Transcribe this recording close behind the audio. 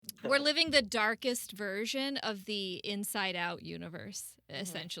We're living the darkest version of the Inside Out universe,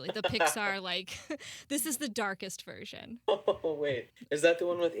 essentially. The Pixar, like, this is the darkest version. Oh, wait. Is that the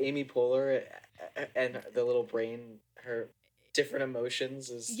one with Amy Poehler and the little brain, her different emotions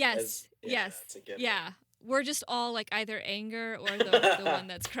Yes, yeah, yes, that's a good yeah. We're just all like either anger or the one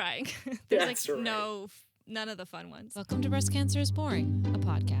that's crying. There's That's like right. none of the fun ones. Welcome to Breast Cancer is Boring, a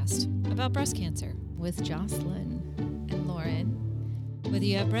podcast about breast cancer with Jocelyn and Lauren. Whether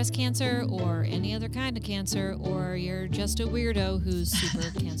you have breast cancer or any other kind of cancer, or you're just a weirdo who's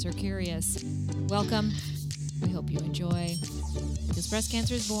super cancer curious, welcome. We hope you enjoy. Because breast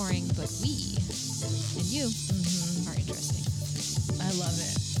cancer is boring, but we and you are interesting. I love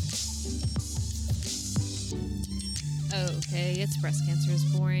it. Okay, it's Breast Cancer is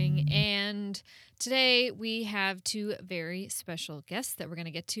Boring, and today we have two very special guests that we're going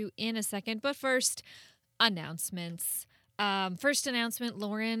to get to in a second. But first, announcements. First announcement,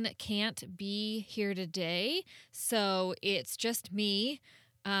 Lauren can't be here today, so it's just me,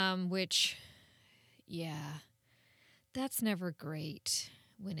 which, yeah, that's never great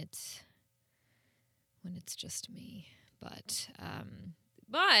when it's just me. But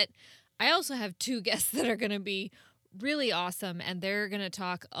I also have two guests that are going to be really awesome, and they're going to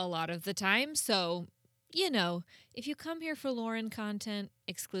talk a lot of the time. So, you know, if you come here for Lauren content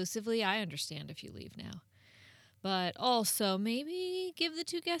exclusively, I understand if you leave now. But also, maybe give the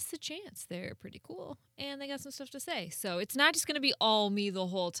two guests a chance. They're pretty cool, and they got some stuff to say. So it's not just going to be all me the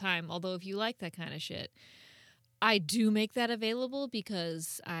whole time, although if you like that kind of shit, I do make that available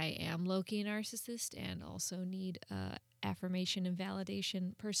because I am low-key narcissist and also need affirmation and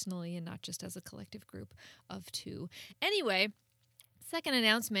validation personally and not just as a collective group of two. Anyway, second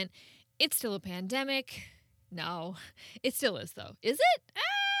announcement, it's still a pandemic. No, it still is though. Is it?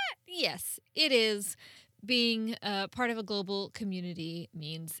 Yes, it is. Being part of a global community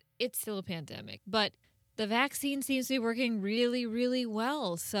means it's still a pandemic, but the vaccine seems to be working really, really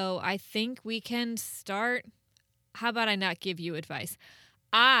well. So I think we can start. How about I not give you advice?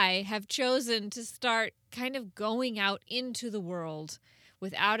 I have chosen to start kind of going out into the world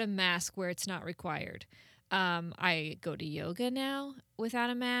without a mask where it's not required. I go to yoga now without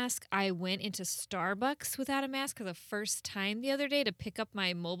a mask. I went into Starbucks without a mask for the first time the other day to pick up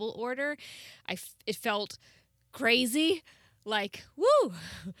my mobile order. It felt crazy, like, woo,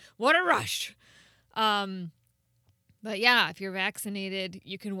 what a rush. But yeah, if you're vaccinated,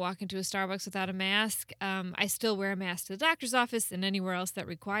 you can walk into a Starbucks without a mask. I still wear a mask to the doctor's office and anywhere else that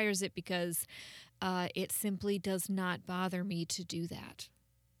requires it because it simply does not bother me to do that.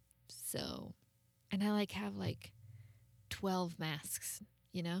 So, and I have 12 masks,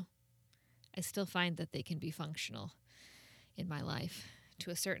 you know? I still find that they can be functional in my life to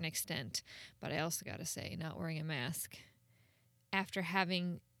a certain extent. But I also got to say, not wearing a mask, after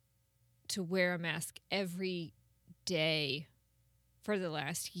having to wear a mask every day for the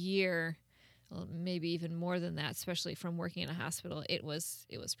last year, well, maybe even more than that, especially from working in a hospital, it was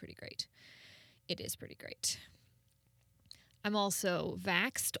pretty great. It is pretty great. I'm also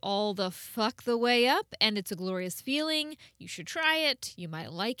vaxxed all the fuck the way up, and it's a glorious feeling. You should try it. You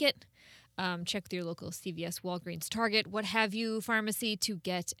might like it. Check with your local CVS, Walgreens, Target, what have you, pharmacy to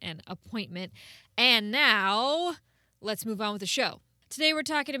get an appointment. And now, let's move on with the show. Today we're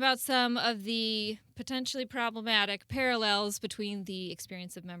talking about some of the potentially problematic parallels between the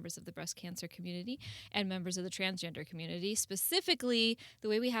experience of members of the breast cancer community and members of the transgender community, specifically the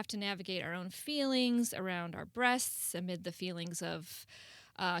way we have to navigate our own feelings around our breasts amid the feelings of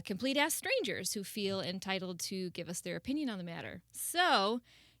complete-ass strangers who feel entitled to give us their opinion on the matter. So,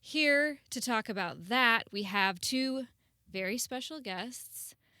 here to talk about that, we have two very special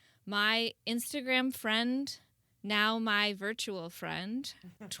guests. My Instagram friend, now my virtual friend,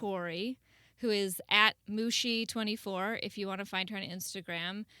 Tori, who is at Mushi24 if you want to find her on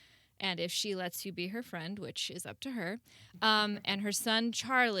Instagram, and if she lets you be her friend, which is up to her, and her son,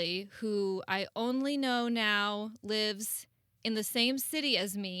 Charlie, who I only know now lives in the same city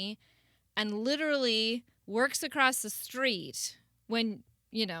as me and literally works across the street when,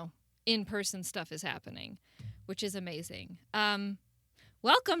 in-person stuff is happening, which is amazing.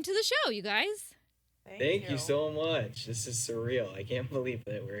 Welcome to the show, you guys. Thank you so much. This is surreal. I can't believe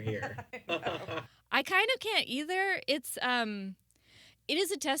that we're here. I kind of can't either. It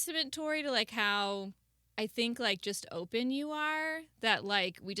is a testament, Tori, to how I think just open you are, that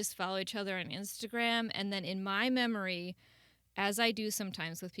we just follow each other on Instagram, and then in my memory, as I do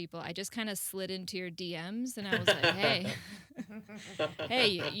sometimes with people, I just kind of slid into your DMs and I was like,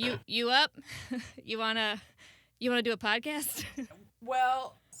 hey, you up? you wanna do a podcast?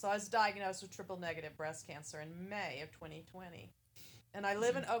 Well, so I was diagnosed with triple negative breast cancer in May of 2020. And I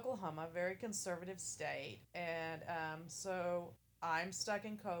live in Oklahoma, a very conservative state, and so I'm stuck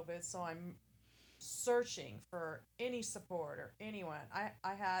in COVID. So I'm searching for any support or anyone.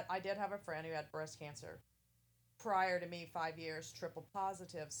 I did have a friend who had breast cancer prior to me, 5 years, triple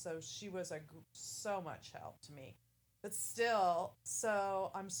positive. So she was so much help to me. But still,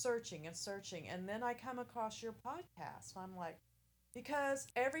 so I'm searching and searching, and then I come across your podcast. I'm like, because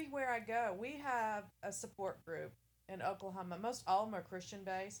everywhere I go, we have a support group in Oklahoma. Most all of them are Christian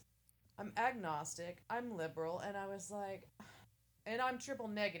based. I'm agnostic. I'm liberal, and I was like, and I'm triple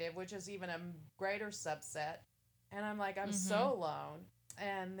negative, which is even a greater subset. And I'm like, I'm Mm-hmm. so alone.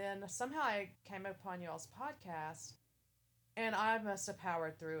 And then somehow I came upon y'all's podcast, and I must have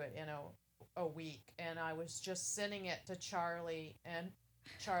powered through it in a week. And I was just sending it to Charlie and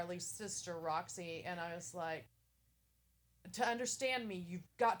Charlie's sister Roxy, and I was like, to understand me, you've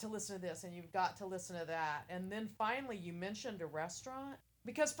got to listen to this and you've got to listen to that. And then finally, you mentioned a restaurant.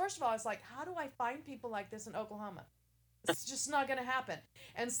 Because, first of all, I was like, how do I find people like this in Oklahoma? It's just not going to happen.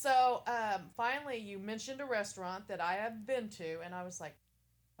 And so finally, you mentioned a restaurant that I have been to, and I was like,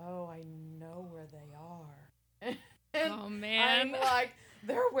 oh, I know where they are. And Oh I'm man. like,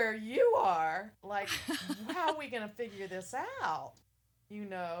 they're where you are. Like, how are we going to figure this out?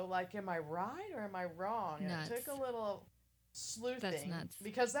 Like, am I right or am I wrong? And Nuts. it took a little sleuthing nuts.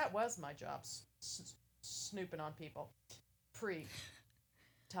 because that was my job, snooping on people pre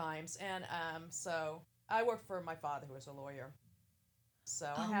times. And so I worked for my father, who was a lawyer. So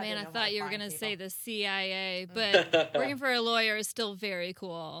I Oh had man, to I know how thought you were find gonna say people. the CIA, but working for a lawyer is still very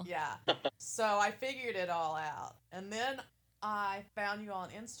cool. Yeah. So I figured it all out. And then I found you on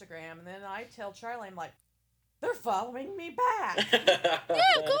Instagram, and then I tell Charlie, I'm like, they're following me back.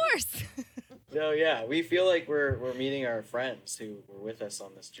 Yeah, of course. No, yeah, we feel like we're meeting our friends who were with us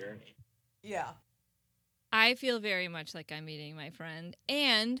on this journey. Yeah. I feel very much like I'm meeting my friend.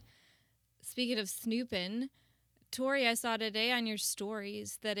 And speaking of snooping, Tori, I saw today on your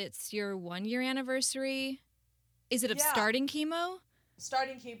stories that it's your 1 year anniversary. Is it of Yeah. starting chemo?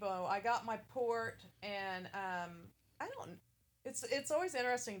 Starting chemo, I got my port, and I don't. It's always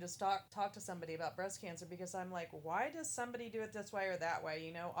interesting to talk to somebody about breast cancer, because I'm like, why does somebody do it this way or that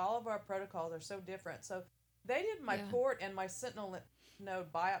way? All of our protocols are so different. So they did my Yeah. port and my sentinel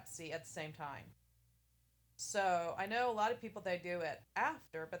node biopsy at the same time. So I know a lot of people, they do it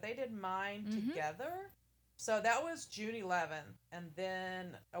after, but they did mine Mhm. together. So that was June 11th, and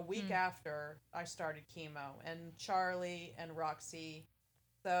then a week after I started chemo, and Charlie and Roxy,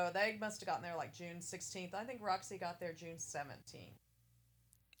 so they must have gotten there like June 16th. I think Roxy got there June 17th.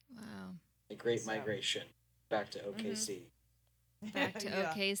 Wow. A great So- migration back to OKC. Back to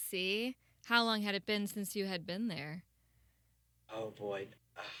Yeah. OKC. How long had it been since you had been there? Oh boy.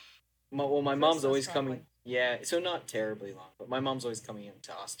 Well, my mom's Christmas, always probably. coming. Yeah, so not terribly long, but my mom's always coming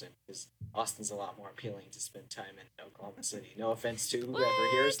into Austin because Austin's a lot more appealing to spend time in Oklahoma City. No offense to whoever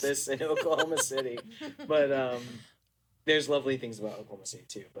hears What? this in Oklahoma City, but there's lovely things about Oklahoma City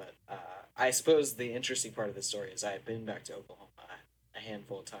too. But I suppose the interesting part of the story is I have been back to Oklahoma a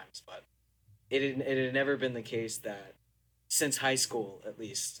handful of times, but it had never been the case that since high school, at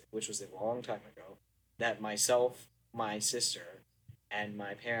least, which was a long time ago, that myself, my sister, and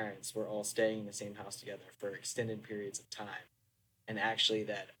my parents were all staying in the same house together for extended periods of time, and actually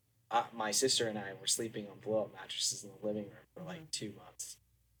that my sister and I were sleeping on blow-up mattresses in the living room for like 2 months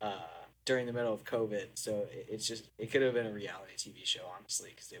during the middle of COVID. So it could have been a reality TV show,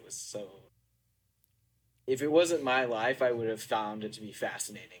 honestly, because it was so. If it wasn't my life, I would have found it to be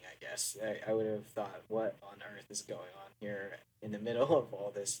fascinating. I guess I would have thought, what on earth is going on here in the middle of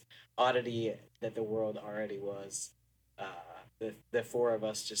all this oddity that the world already was. The four of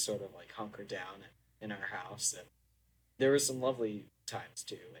us just sort of like hunkered down in our house, and there were some lovely times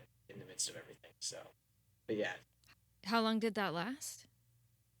too in the midst of everything. So, but yeah, How long did that last?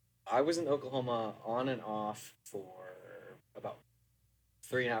 I was in Oklahoma on and off for about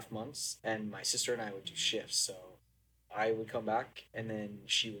 3.5 months, and my sister and I would do shifts. So I would come back, and then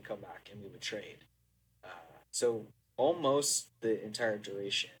she would come back, and we would trade. So almost the entire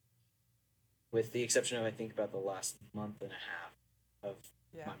duration, with the exception of I think about the last month and a half of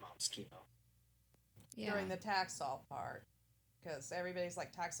Yeah. my mom's chemo. Yeah. During the Taxol part, because everybody's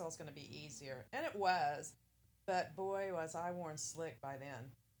like, Taxol's going to be easier, and it was, but boy, was I worn slick by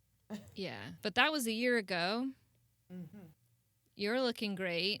then. Yeah. But that was a year ago. Mm-hmm. You're looking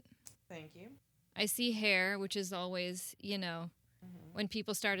great. Thank you. I see hair, which is always, Mm-hmm. when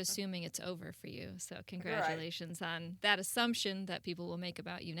people start assuming it's over for you. So congratulations on that assumption that people will make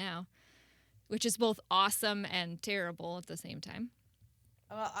about you now, which is both awesome and terrible at the same time.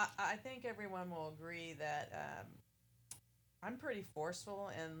 Well, I think everyone will agree that I'm pretty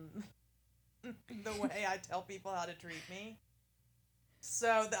forceful in the way I tell people how to treat me.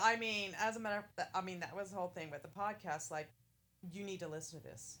 So, I mean, as a matter of fact, I mean, that was the whole thing with the podcast. Like, you need to listen to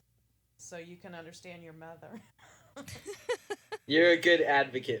this so you can understand your mother. You're a good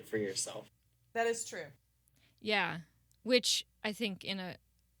advocate for yourself. That is true. Yeah, which I think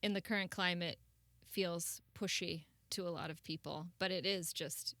in the current climate feels pushy to a lot of people, but it is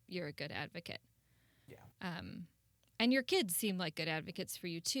just you're a good advocate. Yeah. And your kids seem like good advocates for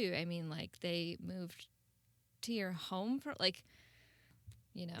you too. I mean, like they moved to your home for like,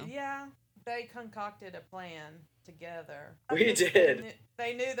 you know. Yeah, they concocted a plan together. We Because did.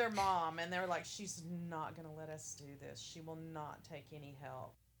 They knew their mom, and they were like, "She's not gonna let us do this. She will not take any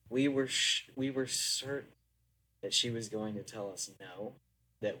help." We were certain that she was going to tell us no,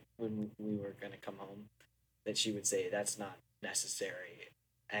 that when we were going to come home, that she would say that's not necessary,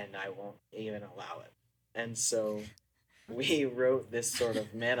 and I won't even allow it. And so we wrote this sort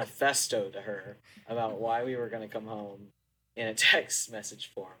of manifesto to her about why we were going to come home in a text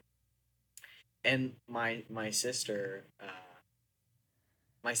message form. And my sister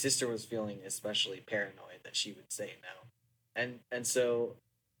was feeling especially paranoid that she would say no, and so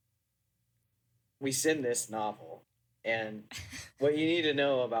we send this novel, and what you need to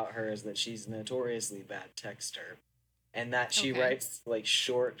know about her is that she's a notoriously bad texter, and that she Okay. writes like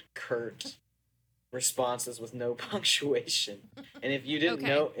short, curt responses with no punctuation. And if you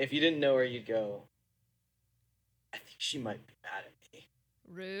didn't know her, you'd go, I think she might be mad at me.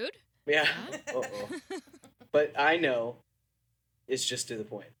 Rude. Yeah. Huh? Uh-oh. But I know it's just to the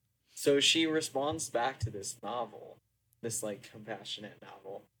point. So she responds back to this novel, this like compassionate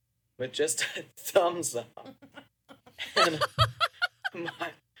novel, with just a thumbs up. And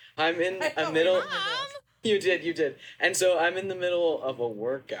I'm in I a don't middle. remember this. You did. And so I'm in the middle of a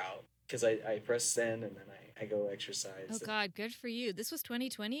workout because I press send and then I go exercise. Oh and God, good for you. This was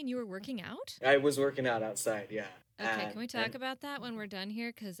 2020 and you were working out? I was working out outside, yeah. Okay, can we talk And- about that when we're done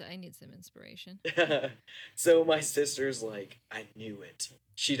here? Because I need some inspiration. So my sister's like, I knew it.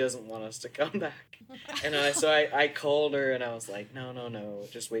 She doesn't want us to come back. And I called her and I was like, no,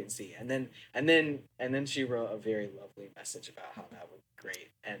 just wait and see. And then she wrote a very lovely message about how that would be great,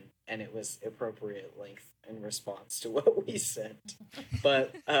 and it was appropriate length in response to what we sent.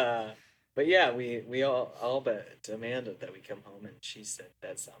 But yeah, we all bet Amanda that we come home, and she said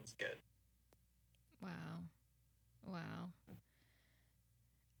that sounds good. Wow.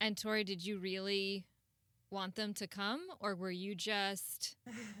 And Tori, did you really want them to come, or were you just,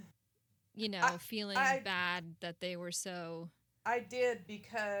 feeling I- bad that they were so? I did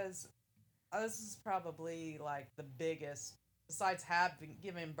because this is probably like the biggest, besides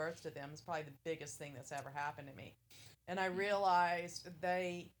giving birth to them, is probably the biggest thing that's ever happened to me. And I realized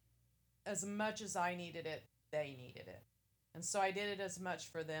as much as I needed it, they needed it. And so I did it as much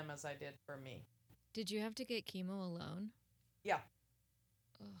for them as I did for me. Did you have to get chemo alone? Yeah.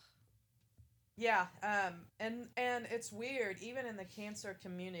 Ugh. Yeah, and it's weird, even in the cancer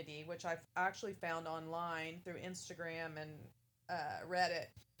community, which I've actually found online through Instagram and Reddit.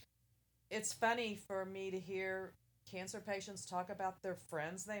 It's funny for me to hear cancer patients talk about their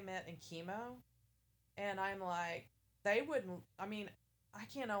friends they met in chemo, and I'm like, they wouldn't. I mean, I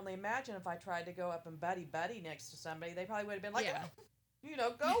can't only imagine if I tried to go up and buddy next to somebody, they probably would have been like, Yeah.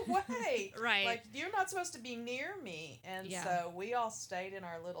 Go away. Right. Like, you're not supposed to be near me. And Yeah. so we all stayed in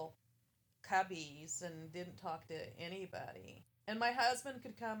our little cubbies and didn't talk to anybody. And my husband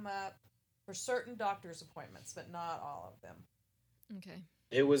could come up for certain doctor's appointments, but not all of them. Okay.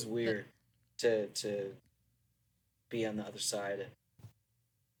 It was weird to be on the other side and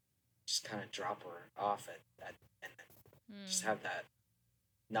just kind of drop her off at and then just have that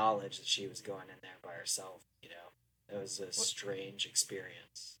knowledge that she was going in there by herself. It was a strange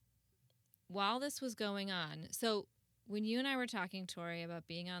experience. While this was going on, so when you and I were talking, Tori, about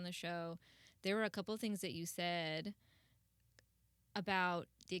being on the show, there were a couple of things that you said about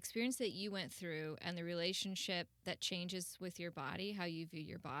the experience that you went through and the relationship that changes with your body, how you view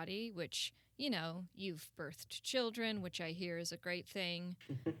your body, which, you've birthed children, which I hear is a great thing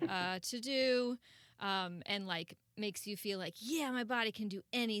to do, and like makes you feel like, yeah, my body can do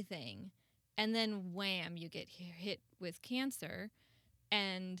anything. And then wham, you get hit with cancer.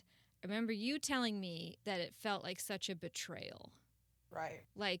 And I remember you telling me that it felt like such a betrayal. Right.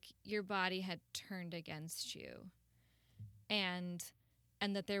 Like your body had turned against you. And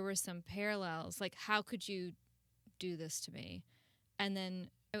that there were some parallels. Like, how could you do this to me? And then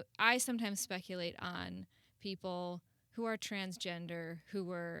I sometimes speculate on people who are transgender, who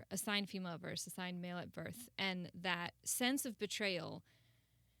were assigned female at birth, assigned male at birth, and that sense of betrayal.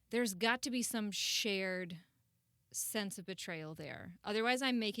 There's got to be some shared sense of betrayal there. Otherwise,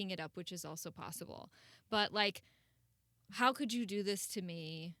 I'm making it up, which is also possible. But, like, how could you do this to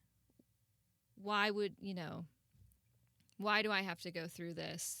me? Why would, why do I have to go through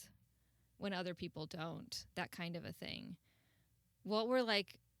this when other people don't? That kind of a thing.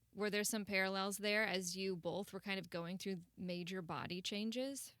 Were there some parallels there as you both were kind of going through major body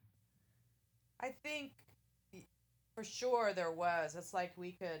changes? I think for sure there was. It's like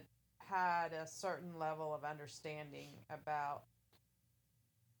we could had a certain level of understanding about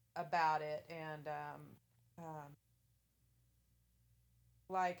it, and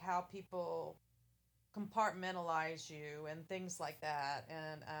like how people compartmentalize you and things like that,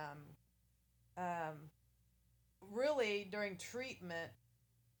 and really during treatment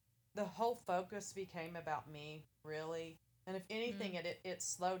the whole focus became about me, really. And if anything, it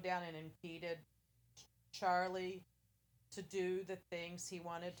slowed down and impeded Charlie to do the things he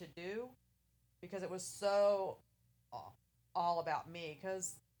wanted to do, because it was so all about me,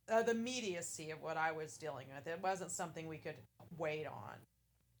 because the immediacy of what I was dealing with, it wasn't something we could wait on.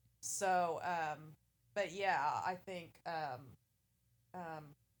 So but yeah, I think I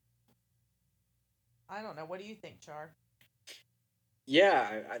don't know, what do you think, Char?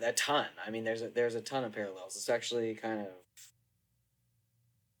 Yeah, a ton. I mean, there's a ton of parallels. It's actually kind of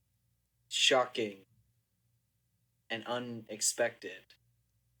shocking and unexpected,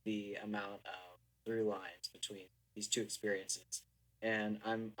 the amount of through lines between these two experiences. And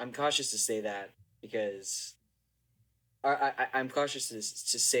I'm cautious to say that because I'm cautious to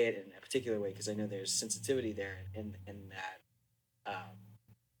say it in a particular way because I know there's sensitivity there in that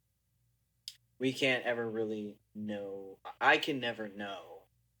we can't ever really know. I can never know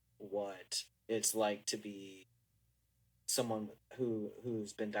what it's like to be someone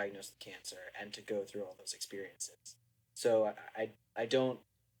who's been diagnosed with cancer and to go through all those experiences. So I don't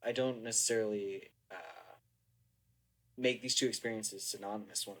necessarily make these two experiences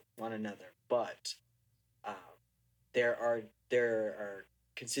synonymous one another, but um, there are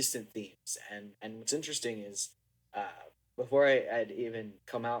consistent themes, and what's interesting is uh, before I had even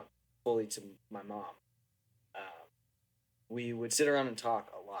come out fully to my mom, uh, we would sit around and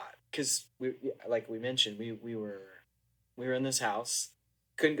talk a lot because like we mentioned, we were in this house,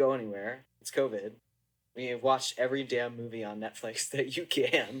 couldn't go anywhere. It's COVID. We have watched every damn movie on Netflix that you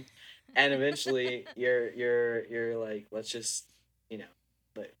can, and eventually you're like, let's just, you know,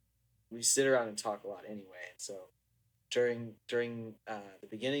 but we sit around and talk a lot anyway. And so during the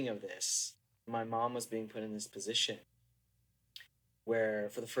beginning of this, my mom was being put in this position where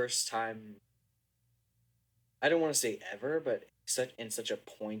for the first time, I don't want to say ever, but such a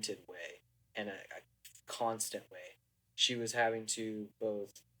pointed way and a constant way, she was having to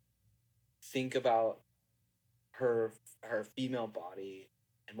both think about her female body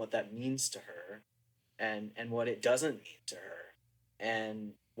and what that means to her, and what it doesn't mean to her,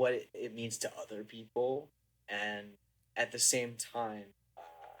 and what it means to other people, and at the same time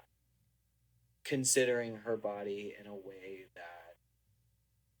considering her body in a way that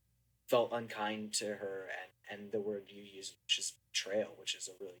felt unkind to her, and the word you use, which is betrayal, which is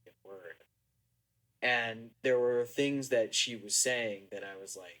a really good word. And there were things that she was saying that I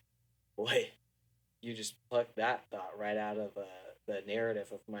was like, boy, you just plucked that thought right out of the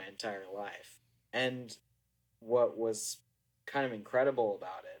narrative of my entire life. And what was kind of incredible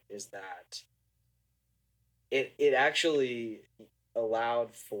about it is that it actually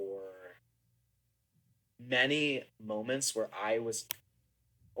allowed for many moments where I was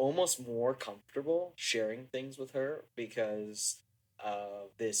almost more comfortable sharing things with her because of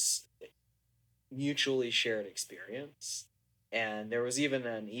this mutually shared experience. And there was even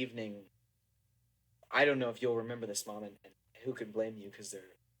an evening, I don't know if you'll remember this, Mom, and who could blame you because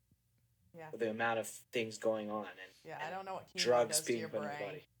Yeah. the amount of things going on Yeah, and I don't know what chemo drugs does to being your put in the brain,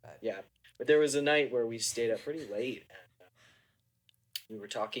 body. but Yeah, but there was a night where we stayed up pretty late and we were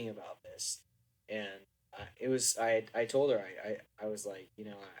talking about this, and it was I told her I was like,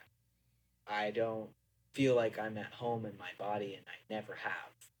 I don't feel like I'm at home in my body, and I never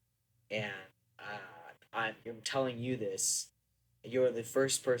have. And I'm telling you this. You're the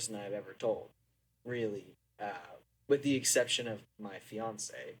first person I've ever told, really, with the exception of my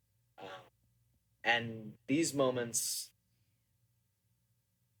fiance. And these moments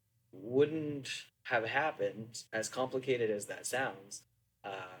wouldn't have happened, as complicated as that sounds,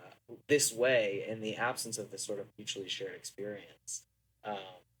 this way in the absence of this sort of mutually shared experience.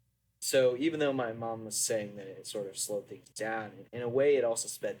 So even though my mom was saying that it sort of slowed things down, in a way it also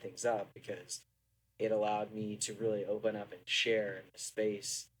sped things up because it allowed me to really open up and share in the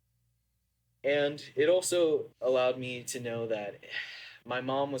space. And it also allowed me to know that my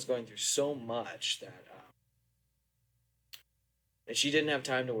mom was going through so much that And she didn't have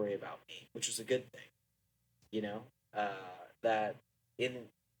time to worry about me, which was a good thing. You know, that in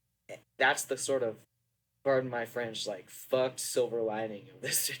that's the sort of, pardon my French, like fucked silver lining of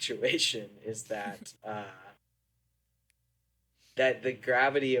this situation is that that the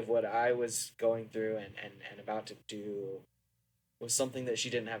gravity of what I was going through and about to do was something that she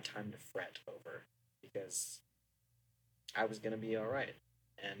didn't have time to fret over, because I was gonna be all right,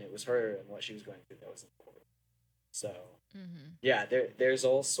 and it was her and what she was going through that was important. So yeah, there's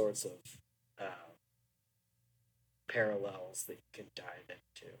all sorts of parallels that you could dive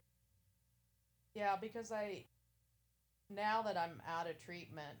into. Yeah, because now that I'm out of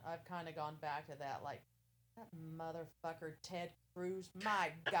treatment, I've kind of gone back to that, like, that motherfucker Ted Cruz.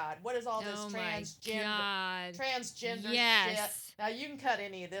 My God, what is all this Oh my God. transgender shit? Yes. Now you can cut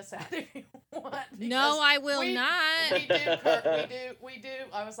any of this out if you want. No, I will we, not. We do.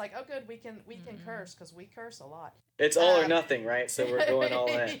 I was like, oh, good, we can curse, because we curse a lot. It's all or nothing, right? So we're going all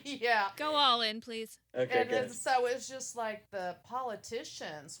in. Yeah. Go all in, please. Okay, good. So it's just like the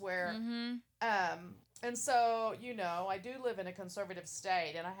politicians where, and so, I do live in a conservative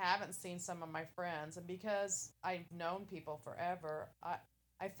state, and I haven't seen some of my friends, and because I've known people forever,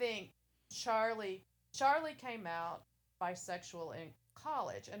 I think Charlie came out bisexual in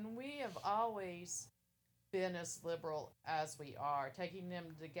college, and we have always been as liberal as we are, taking them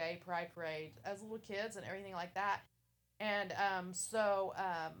to gay pride parade as little kids and everything like that. And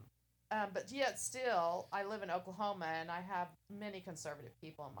but yet still, I live in Oklahoma, and I have many conservative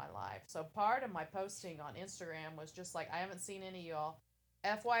people in my life. So part of my posting on Instagram was just like, I haven't seen any of y'all.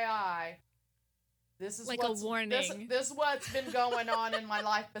 FYI, this is like a warning. This is what's been going on in my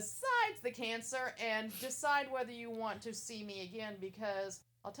life besides the cancer, and decide whether you want to see me again, because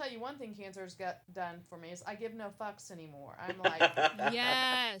I'll tell you one thing cancer's got done for me is I give no fucks anymore. I'm like,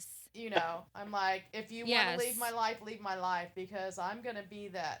 yes. I'm like, if you want to leave my life, because I'm going to be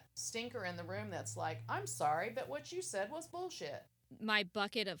that stinker in the room that's like, I'm sorry, but what you said was bullshit. My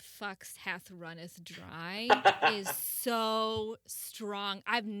bucket of fucks hath runneth dry is so strong.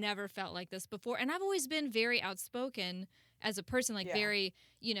 I've never felt like this before. And I've always been very outspoken as a person, like very,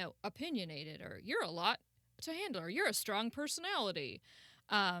 opinionated, or you're a lot to handle, or you're a strong personality.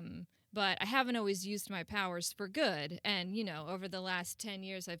 But I haven't always used my powers for good. And, over the last 10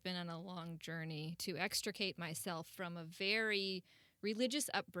 years, I've been on a long journey to extricate myself from a very religious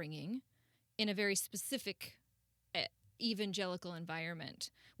upbringing in a very specific evangelical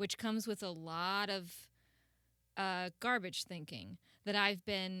environment, which comes with a lot of garbage thinking that I've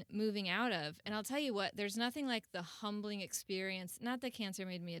been moving out of. And I'll tell you what, there's nothing like the humbling experience. Not that cancer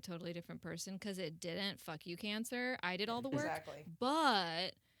made me a totally different person, because it didn't. Fuck you, cancer. I did all the work. Exactly.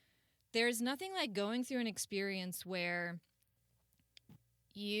 But there's nothing like going through an experience where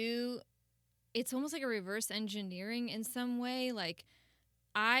it's almost like a reverse engineering in some way. Like,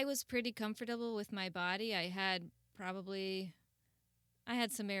 I was pretty comfortable with my body. I had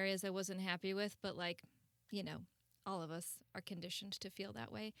some areas I wasn't happy with, but all of us are conditioned to feel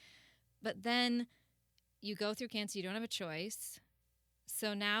that way. But then you go through cancer, you don't have a choice.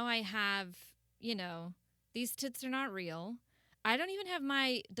 So now I have, these tits are not real. I don't even have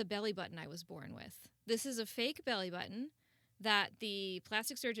the belly button I was born with. This is a fake belly button that the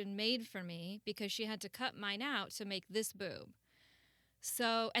plastic surgeon made for me because she had to cut mine out to make this boob.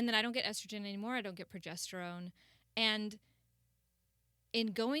 So, and then I don't get estrogen anymore. I don't get progesterone. And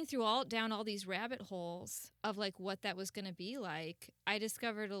in going through down all these rabbit holes of like what that was going to be like, I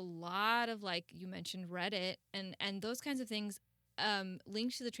discovered a lot of, like you mentioned, Reddit and those kinds of things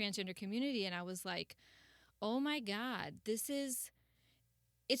linked to the transgender community. And I was like, oh my God, it's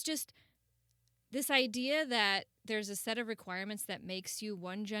just this idea that there's a set of requirements that makes you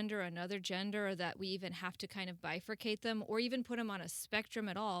one gender or another gender, or that we even have to kind of bifurcate them or even put them on a spectrum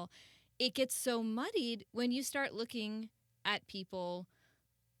at all. It gets so muddied when you start looking at people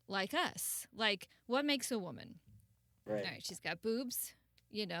like us. Like, what makes a woman? Right. All right, she's got boobs.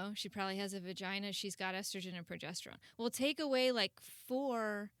 She probably has a vagina. She's got estrogen and progesterone. Well, take away like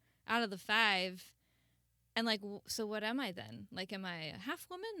 4 out of the 5. And like, so what am I then? Like, am I a half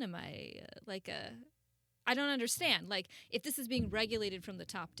woman? Am I I don't understand. Like, if this is being regulated from the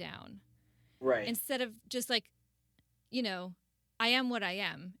top down. Right. Instead of just like, I am what I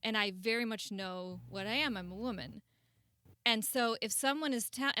am. And I very much know what I am. I'm a woman. And so if someone is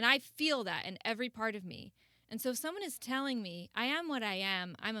and I feel that in every part of me. And so if someone is telling me, I am what I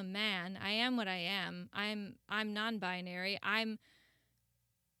am, I'm a man, I am what I am, I'm non-binary,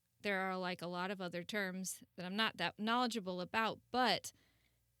 there are like a lot of other terms that I'm not that knowledgeable about, but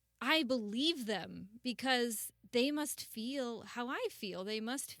I believe them because they must feel how I feel. They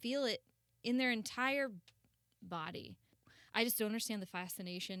must feel it in their entire body. I just don't understand the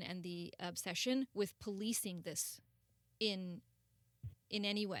fascination and the obsession with policing this in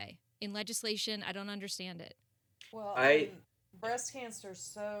any way. In legislation, I don't understand it. Well, I and breast cancer is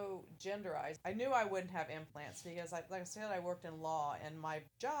so genderized. I knew I wouldn't have implants because, like I said, I worked in law, and my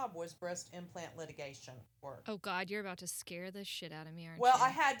job was breast implant litigation work. Oh God, you're about to scare the shit out of me, aren't Well, you? I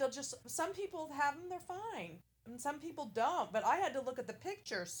had to just. Some people have them; they're fine, and some people don't. But I had to look at the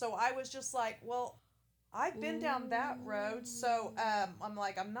pictures, so I was just like, well. I've been down that road, so I'm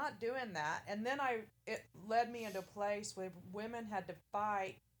like, I'm not doing that. And then it led me into a place where women had to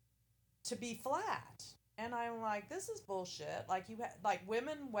fight to be flat, and I'm like, this is bullshit. Like like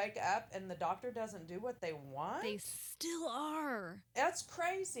women wake up and the doctor doesn't do what they want. They still are. That's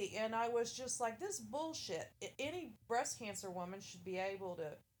crazy. And I was just like, this bullshit. Any breast cancer woman should be able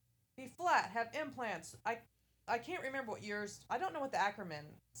to be flat, have implants. I can't remember what yours. I don't know what the acronym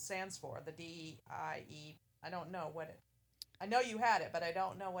stands for. The DIE. I don't know what it. I know you had it, but I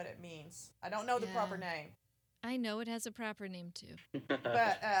don't know what it means. I don't know the proper Yeah. name. I know it has a proper name too, But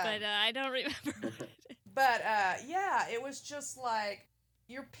but I don't remember what it is. But yeah, it was just like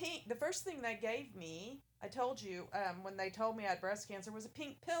your pink. The first thing they gave me, I told you, when they told me I had breast cancer, was a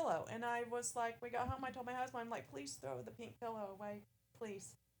pink pillow, and I was like, we got home. I told my husband, I'm like, please throw the pink pillow away,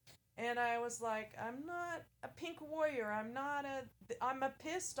 please. And I was like, I'm not a pink warrior. I'm a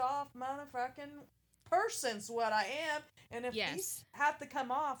pissed off motherfucking person's what I am. And if Yes. these have to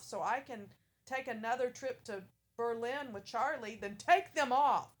come off so I can take another trip to Berlin with Charlie, then take them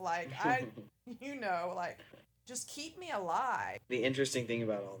off. Like like just keep me alive. The interesting thing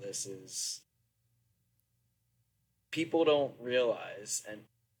about all this is people don't realize and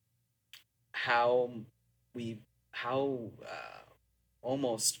how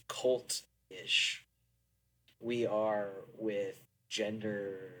almost cult-ish we are with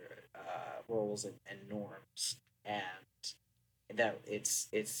gender roles and norms, and that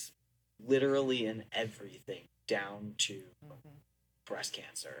it's literally in everything down to breast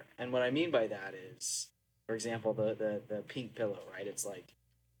cancer. And what I mean by that is, for example, the pink pillow, right? It's like,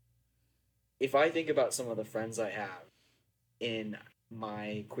 if I think about some of the friends I have in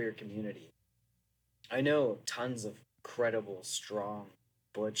my queer community, I know tons of credible, strong,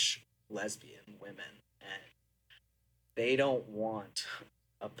 butch lesbian women, and they don't want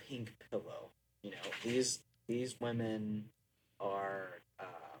a pink pillow. You know, these women are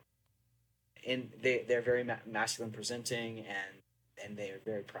they're very masculine presenting, and they're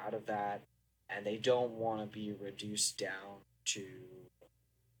very proud of that, and they don't want to be reduced down to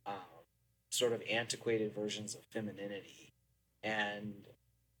um, sort of antiquated versions of femininity. And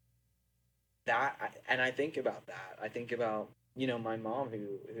I think about that. I think about, my mom,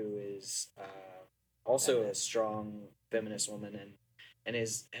 who is also a Feminist. strong feminist woman, and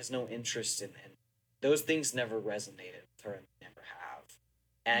has no interest in those things. Never resonated with her, and never have.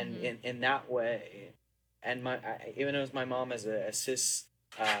 And in that way, and even though my mom as a cis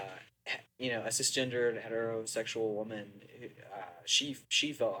a cisgendered heterosexual woman, she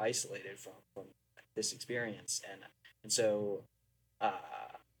felt isolated from this experience, and so uh,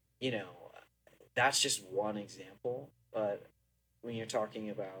 you know that's just one example. But when you're talking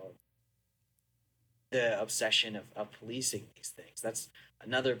about the obsession of policing these things, that's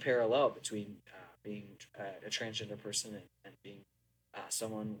another parallel between being a transgender person and being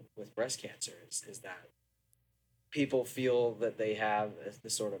someone with breast cancer, is that people feel that they have the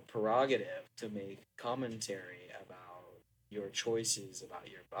sort of prerogative to make commentary about your choices about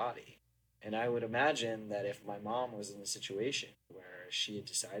your body. And I would imagine that if my mom was in a situation where she had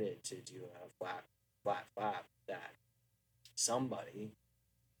decided to do a flat flap, that somebody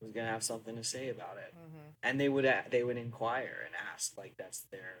was gonna have something to say about it, and they would inquire and ask, like that's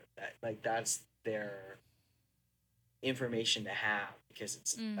their information to have, because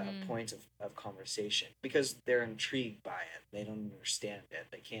it's a point of conversation, because they're intrigued by it. They don't understand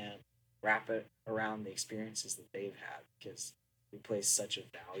it. They can't wrap it around the experiences that they've had, because we place such a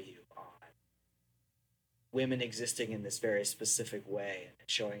value on women existing in this very specific way and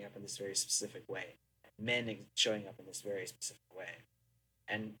showing up in this very specific way, and men showing up in this very specific way.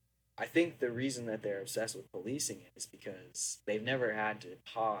 And I think the reason that they're obsessed with policing it is because they've never had to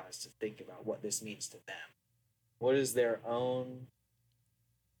pause to think about what this means to them. What is their own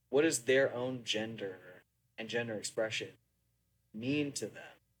gender and gender expression mean to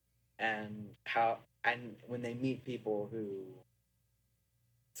them, and when they meet people who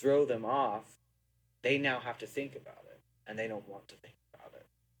throw them off, they now have to think about it, and they don't want to think about it.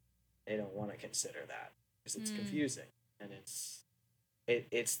 They don't want to consider that, because it's confusing, and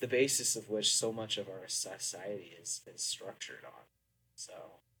it's the basis of which so much of our society is structured on. So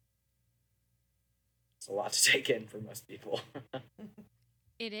It's a lot to take in for most people.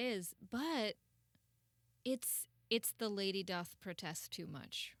 It is, but it's the lady doth protest too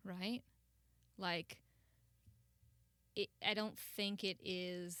much, right? Like, I don't think it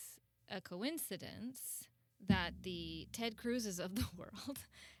is a coincidence that the Ted Cruzes of the world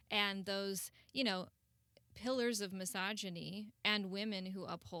and those, pillars of misogyny and women who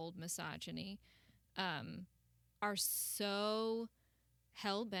uphold misogyny are so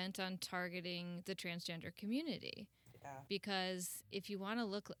hell-bent on targeting the transgender community. Yeah. Because if you want to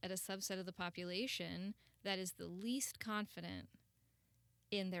look at a subset of the population that is the least confident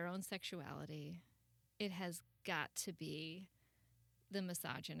in their own sexuality, it has got to be the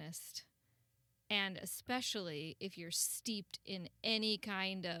misogynist. And especially if you're steeped in any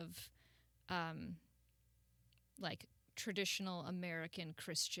kind of like traditional American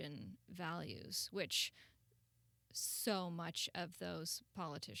Christian values, which so much of those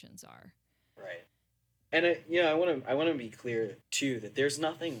politicians are. Right. And I want to be clear too that there's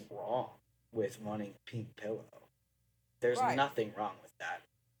nothing wrong with wanting a pink pillow. There's Right. nothing wrong with that.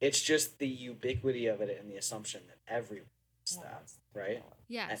 It's just the ubiquity of it and the assumption that everyone wants that, right?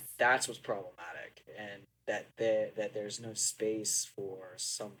 Yes. And that's what's problematic, and that there's no space for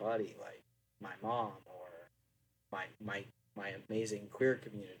somebody like my mom or my amazing queer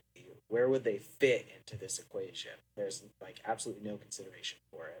community. Where would they fit into this equation? There's like absolutely no consideration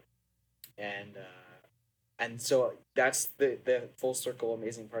for it, and so that's the full circle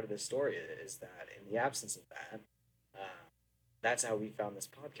amazing part of this story is that in the absence of that, that's how we found this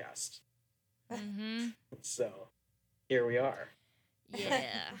podcast. Mm-hmm. So here we are.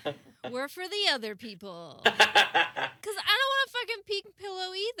 Yeah. We're for the other people. Because I don't want a fucking pink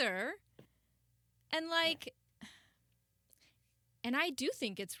pillow either. And and I do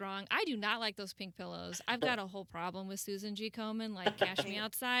think it's wrong. I do not like those pink pillows. I've got a whole problem with Susan G. Komen. Like, cash me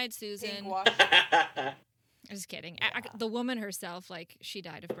outside, Susan. Pink wash. I'm just kidding. Yeah. The woman herself, like, she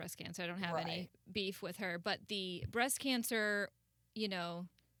died of breast cancer. I don't have any Right. beef with her. But the breast cancer,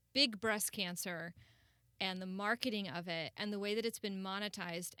 big breast cancer, and the marketing of it, and the way that it's been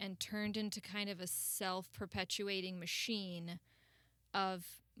monetized and turned into kind of a self-perpetuating machine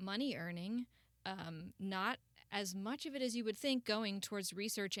of money earning, not as much of it as you would think going towards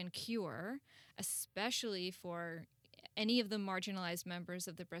research and cure, especially for any of the marginalized members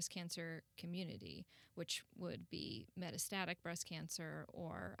of the breast cancer community, which would be metastatic breast cancer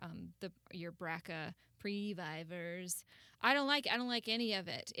or your BRCA previvors. I don't like any of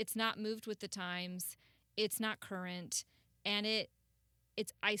it. It's not moved with the times. It's not current, and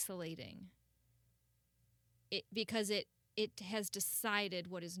it's isolating. Because it has decided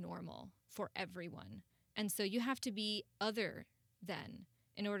what is normal for everyone. And so you have to be other than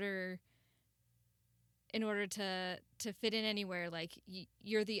in order to fit in anywhere. Like,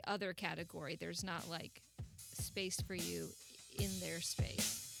 you're the other category. There's not like space for you in their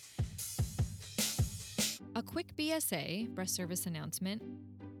space. A quick BSA, breast service announcement.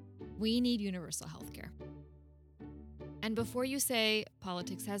 We need universal health care. And before you say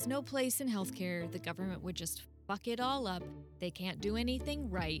politics has no place in healthcare, the government would just fuck it all up, they can't do anything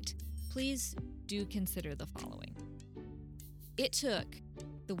right, please do consider the following. It took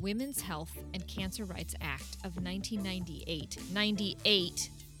the Women's Health and Cancer Rights Act of 1998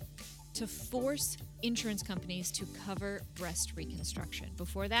 to force insurance companies to cover breast reconstruction.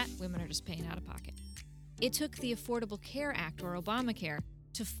 Before that, women are just paying out of pocket. It took the Affordable Care Act, or Obamacare,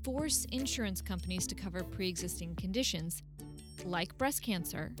 to force insurance companies to cover pre-existing conditions like breast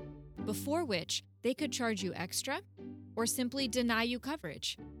cancer, before which they could charge you extra or simply deny you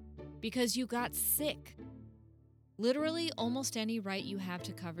coverage because you got sick. Literally, almost any right you have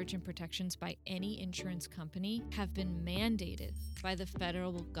to coverage and protections by any insurance company have been mandated by the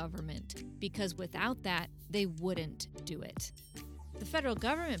federal government, because without that, they wouldn't do it. The federal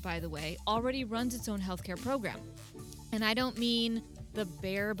government, by the way, already runs its own healthcare program. And I don't mean the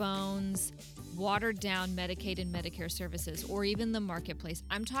bare bones, watered down Medicaid and Medicare services, or even the marketplace.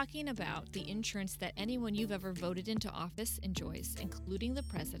 I'm talking about the insurance that anyone you've ever voted into office enjoys, including the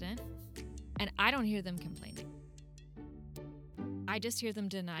president. And I don't hear them complaining. I just hear them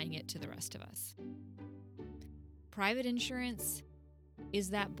denying it to the rest of us. Private insurance is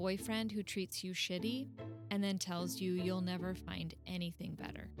that boyfriend who treats you shitty and then tells you you'll never find anything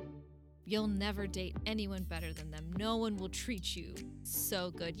better. You'll never date anyone better than them. No one will treat you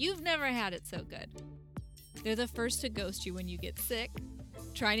so good. You've never had it so good. They're the first to ghost you when you get sick,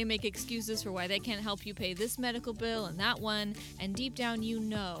 trying to make excuses for why they can't help you pay this medical bill and that one, and deep down you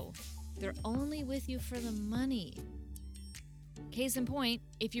know they're only with you for the money. Case in point,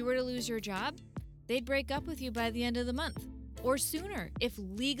 if you were to lose your job, they'd break up with you by the end of the month, or sooner if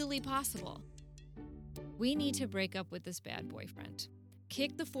legally possible. We need to break up with this bad boyfriend,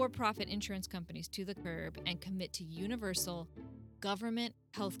 kick the for-profit insurance companies to the curb, and commit to universal government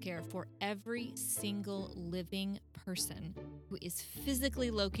healthcare for every single living person who is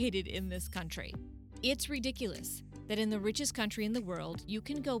physically located in this country. It's ridiculous that in the richest country in the world, you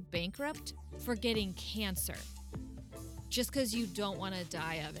can go bankrupt for getting cancer just because you don't want to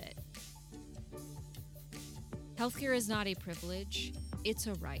die of it. Healthcare is not a privilege, it's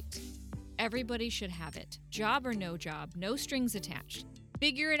a right. Everybody should have it. Job or no job, no strings attached.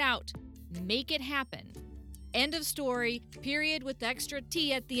 Figure it out. Make it happen. End of story, period with extra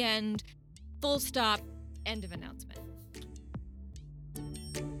T at the end. Full stop, end of announcement.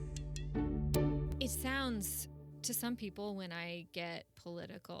 It sounds to some people when I get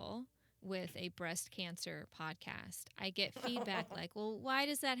political with a breast cancer podcast, I get feedback like, well, why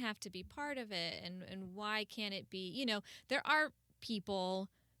does that have to be part of it? And why can't it be, there are people,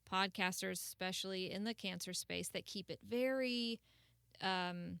 podcasters, especially in the cancer space, that keep it very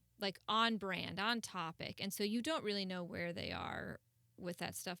like on brand, on topic. And so you don't really know where they are with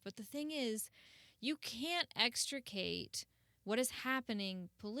that stuff. But the thing is, you can't extricate what is happening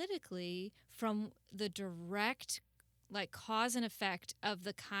politically from the direct like cause and effect of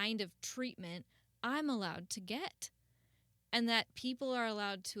the kind of treatment I'm allowed to get and that people are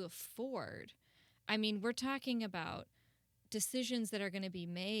allowed to afford. I mean, we're talking about decisions that are going to be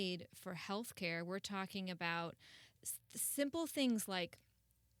made for healthcare. We're talking about simple things like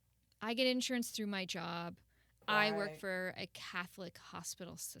I get insurance through my job. Right. I work for a Catholic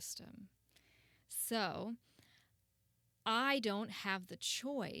hospital system. So I don't have the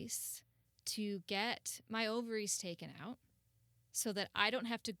choice to get my ovaries taken out so that I don't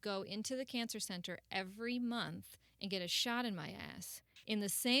have to go into the cancer center every month and get a shot in my ass in the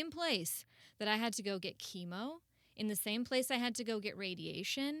same place that I had to go get chemo, in the same place I had to go get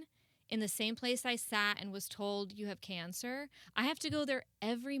radiation, in the same place I sat and was told you have cancer. I have to go there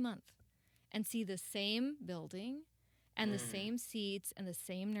every month and see the same building and the same seats and the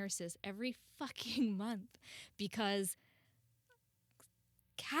same nurses every fucking month because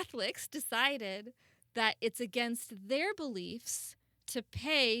Catholics decided that it's against their beliefs to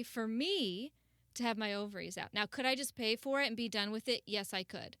pay for me to have my ovaries out. Now, could I just pay for it and be done with it? Yes, I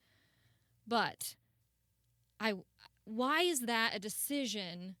could. But why is that a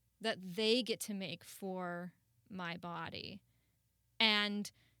decision that they get to make for my body?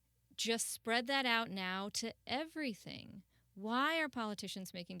 And just spread that out now to everything. Why are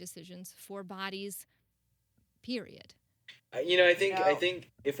politicians making decisions for bodies, period? I think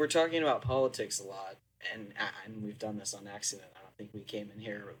if we're talking about politics a lot, and we've done this on accident, I don't think we came in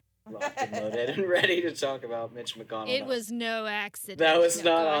here locked and loaded and ready to talk about Mitch McConnell. It was no accident. That was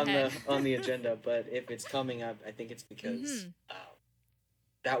not on the agenda, but if it's coming up, I think it's because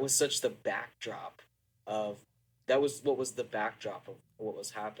that was such the backdrop of what was the backdrop of what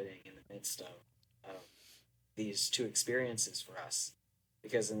was happening in the midst of these two experiences for us,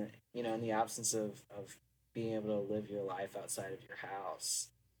 because in the absence of being able to live your life outside of your house,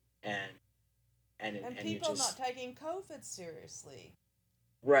 and people not taking COVID seriously,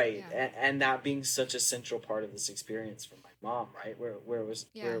 right? Yeah. And that being such a central part of this experience for my mom, right? Where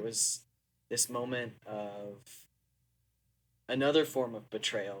it was this moment of another form of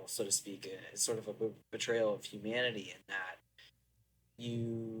betrayal, so to speak, sort of a betrayal of humanity, in that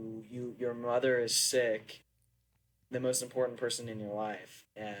your mother is sick, the most important person in your life,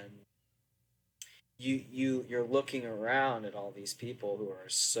 and you're looking around at all these people who are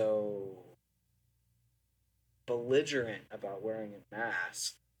so belligerent about wearing a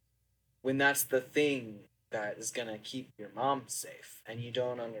mask, when that's the thing that is going to keep your mom safe, and you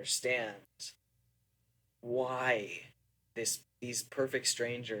don't understand why these perfect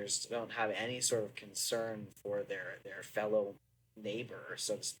strangers don't have any sort of concern for their fellow neighbor,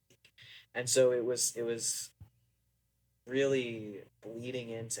 so to speak. And so it was really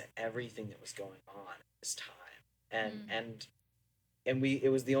bleeding into everything that was going on at this time, and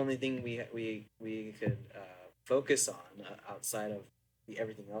it was the only thing we could focus on outside of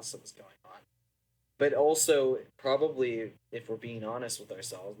everything else that was going on. But also, probably, if we're being honest with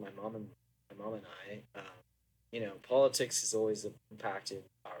ourselves, my mom and I, politics has always impacted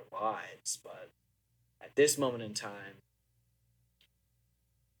our lives, but at this moment in time,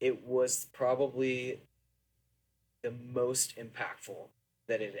 it was probably the most impactful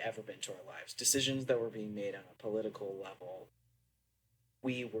that it had ever been to our lives. Decisions that were being made on a political level,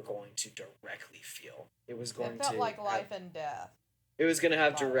 we were going to directly feel. It felt like life and death. It was going to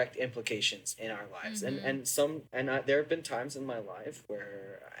have direct implications in our lives. And there have been times in my life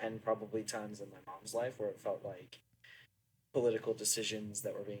where, and probably times in my mom's life, where it felt like political decisions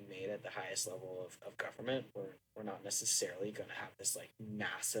that were being made at the highest level of government were not necessarily going to have this like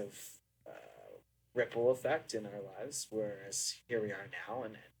massive ripple effect in our lives, whereas here we are now,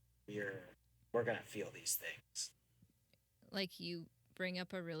 and we're going to feel these things. Like, you bring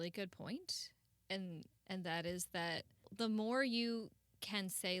up a really good point, and that is that the more you can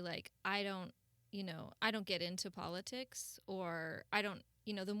say, like, I don't get into politics, or I don't,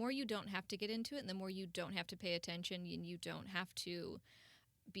 the more you don't have to get into it, and the more you don't have to pay attention, and you don't have to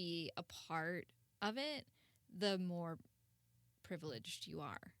be a part of it, the more privileged you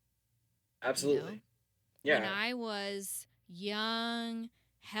are. Absolutely. When I was young,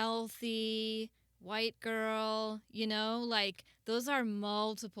 healthy, white girl, like, those are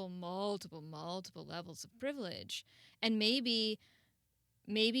multiple levels of privilege. And maybe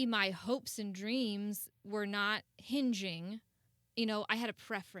my hopes and dreams were not hinging, I had a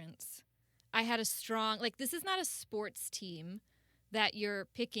preference. I had a strong, like, this is not a sports team that you're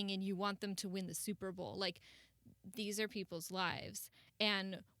picking and you want them to win the Super Bowl. Like, these are people's lives.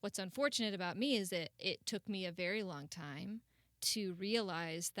 And what's unfortunate about me is that it took me a very long time to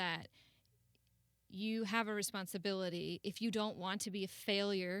realize that you have a responsibility. If you don't want to be a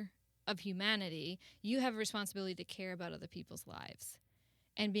failure of humanity, you have a responsibility to care about other people's lives.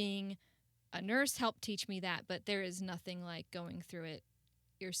 And being a nurse helped teach me that, but there is nothing like going through it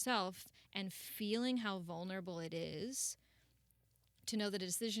yourself and feeling how vulnerable it is to know that a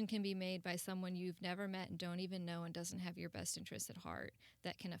decision can be made by someone you've never met and don't even know and doesn't have your best interests at heart,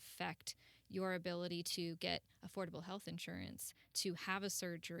 that can affect your ability to get affordable health insurance, to have a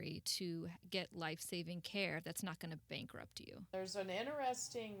surgery, to get life-saving care that's not going to bankrupt you. There's an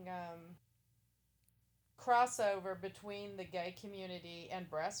interesting crossover between the gay community and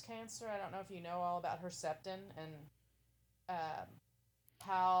breast cancer. I don't know if you know all about Herceptin and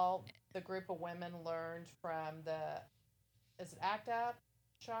how the group of women learned from is it ACT UP,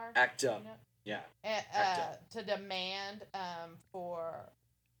 Char? ACT UP, yeah. To demand for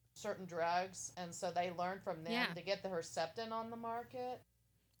certain drugs, and so they learned from them to get the Herceptin on the market.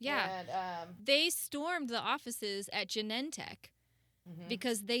 Yeah, and they stormed the offices at Genentech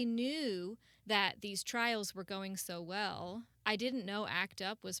because they knew that these trials were going so well. I didn't know ACT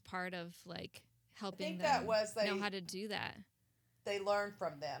UP was part of like helping them know how to do that. They learned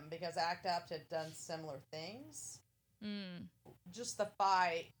from them because ACT UP had done similar things. Just the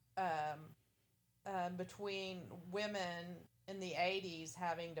fight between women in the 80s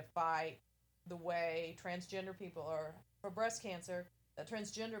having to fight the way transgender people are for breast cancer, that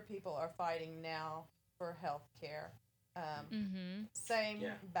transgender people are fighting now for health care. Same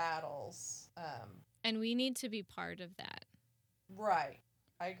battles. And we need to be part of that. Right.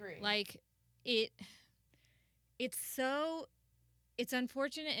 I agree. Like, it's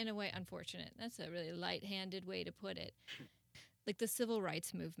unfortunate in a way. Unfortunate. That's a really light-handed way to put it. Like the civil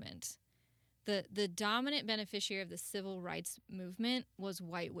rights movement. The dominant beneficiary of the civil rights movement was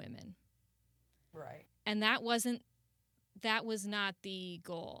white women. Right. And that was not the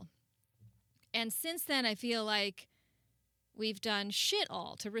goal. And since then, I feel like we've done shit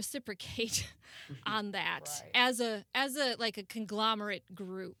all to reciprocate on that as a like a conglomerate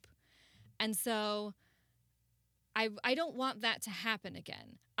group. And so I don't want that to happen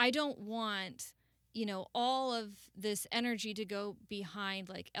again. I don't want, all of this energy to go behind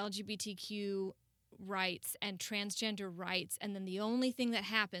like LGBTQ rights and transgender rights, and then the only thing that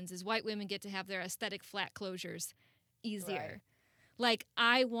happens is white women get to have their aesthetic flat closures easier. Right. Like,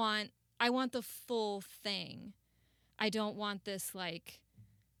 I want the full thing. I don't want this like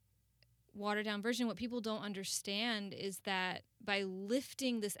watered down version. What people don't understand is that by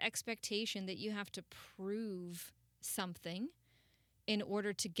lifting this expectation that you have to prove something in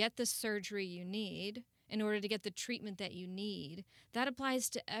order to get the surgery you need, in order to get the treatment that you need, that applies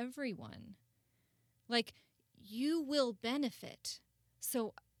to everyone. Like, you will benefit.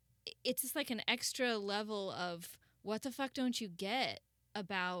 So it's just like an extra level of what the fuck don't you get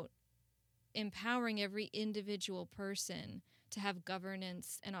about empowering every individual person to have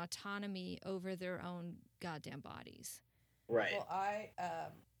governance and autonomy over their own goddamn bodies. Right. Well, I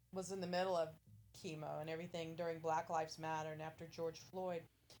was in the middle of chemo and everything during Black Lives Matter and after George Floyd,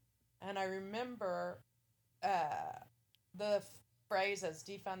 and I remember the phrases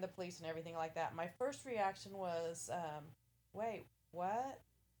defund the police and everything like that. My first reaction was, wait, what?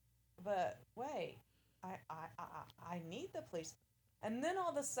 But wait, I need the police. And then all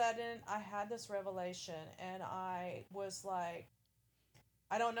of a sudden, I had this revelation, and I was like,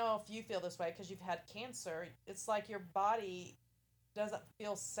 I don't know if you feel this way because you've had cancer. It's like your body doesn't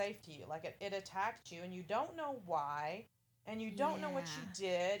feel safe to you. Like it attacked you, and you don't know why, and you don't know what you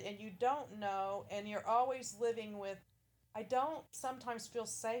did, and you don't know, and you're always living with I don't sometimes feel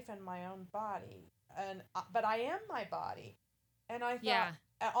safe in my own body, and but I am my body. And I thought,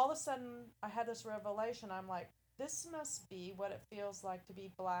 Yeah. all of a sudden, I had this revelation. I'm like, this must be what it feels like to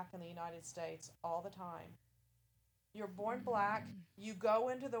be black in the United States all the time. You're born black, you go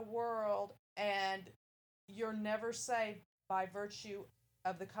into the world, and you're never safe by virtue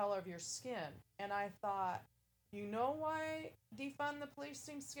of the color of your skin. And I thought, you know why defund the police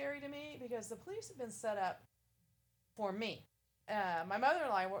seems scary to me? Because the police have been set up for me. My mother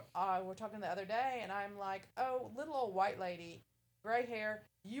and I were talking the other day, and I'm like, oh, little old white lady, gray hair,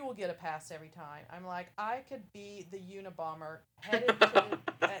 you will get a pass every time. I'm like, I could be the Unabomber headed to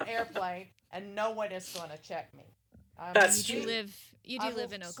an airplane, and no one is going to check me. That's You do true. live. You do I'm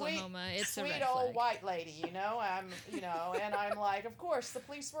live in sweet, Oklahoma. It's a sweet red old flag. white lady, and I'm like, of course, the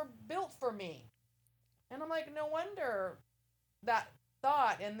police were built for me. And I'm like, no wonder that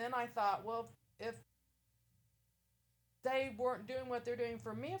thought. And then I thought, well, if they weren't doing what they're doing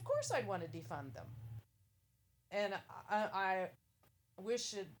for me, of course I'd want to defund them. And I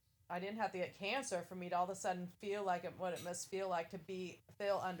wish I didn't have to get cancer for me to all of a sudden feel like what it must feel like to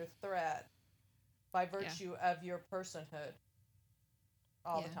feel under threat by virtue of your personhood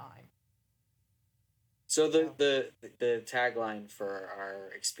all the Yeah. time. So the tagline for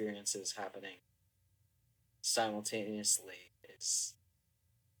our experiences happening simultaneously is,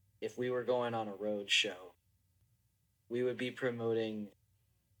 if we were going on a road show, we would be promoting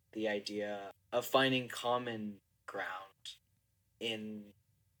the idea of finding common ground in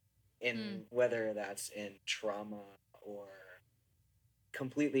whether that's in trauma or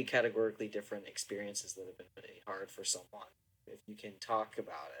completely categorically different experiences that have been really hard for someone. If you can talk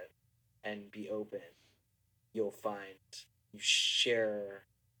about it and be open, you'll find you share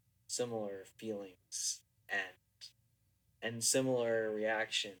similar feelings and similar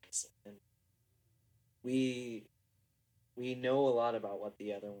reactions, and we know a lot about what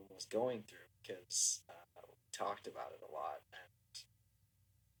the other one was going through because we talked about it a lot, and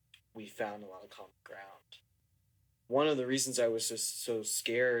we found a lot of common ground. One of the reasons I was so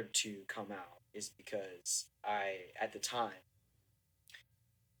scared to come out is because at the time,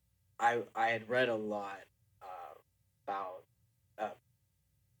 I had read a lot about uh,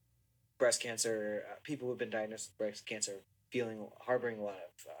 breast cancer, people who've been diagnosed with breast cancer harboring a lot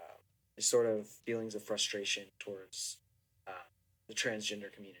of sort of feelings of frustration towards uh, the transgender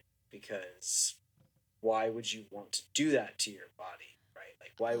community, because why would you want to do that to your body, right?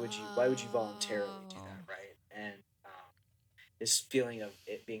 Like why would you voluntarily do that, right? And this feeling of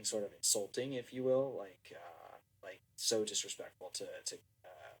it being sort of insulting, if you will, like so disrespectful to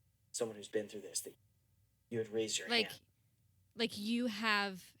someone who's been through this, that you would raise your Like, hand. you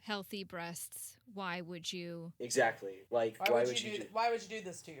have healthy breasts. Why would you? Exactly. Like Why would you do? Why would you do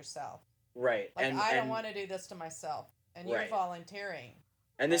this to yourself? right? Like, and I don't and want to do this to myself, and you're right. volunteering.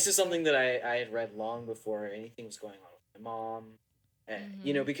 And this Like, is something that I had read long before anything was going on with my mom.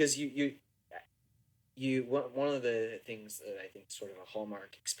 Because one of the things that I think sort of a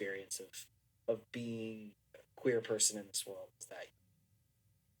hallmark experience of being a queer person in this world is that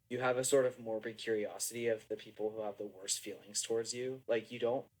you have a sort of morbid curiosity of the people who have the worst feelings towards you. Like, you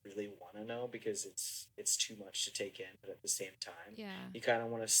don't really want to know because it's too much to take in, but at the same time, Yeah. you kind of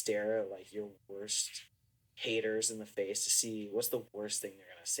want to stare at like your worst haters in the face to see what's the worst thing they're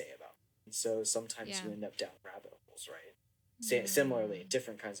gonna say about you. And so sometimes Yeah. you end up down rabbit holes, right? Similarly,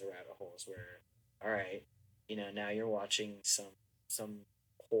 different kinds of rabbit holes where, all right, now you're watching some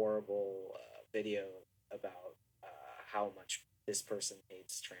horrible video about how much this person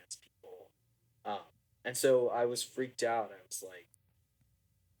hates trans people, and so I was freaked out. I was like,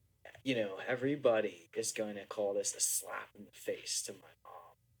 everybody is going to call this a slap in the face to my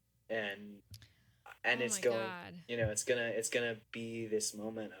mom, and Oh it's my going, God. it's gonna be this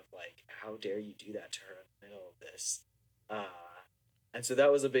moment of like, how dare you do that to her in the middle of this, and so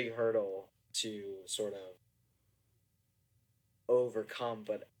that was a big hurdle to sort of overcome.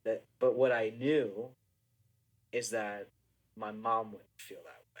 But what I knew is that my mom wouldn't feel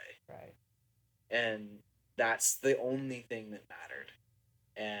that way, right. and that's the only thing that mattered.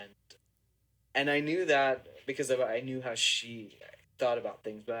 And I knew that because I knew how she thought about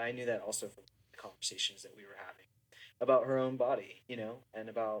things, but I knew that also from the conversations that we were having about her own body, and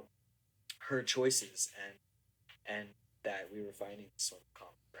about her choices, and that we were finding this sort of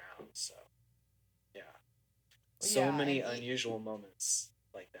common ground. So yeah, so Yeah, many and unusual moments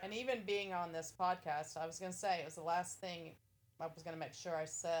like that. And even being on this podcast, I was going to say it was the last thing I was going to make sure I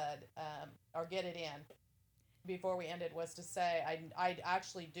said, or get it in before we ended, was to say I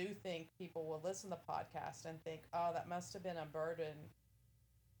actually do think people will listen to the podcast and think, oh, that must have been a burden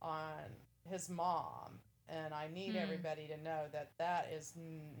on his mom. And I need Hmm. everybody to know that that is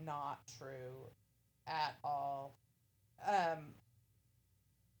not true at all. Um,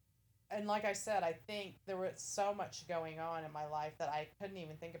 and like I said, I think there was so much going on in my life that I couldn't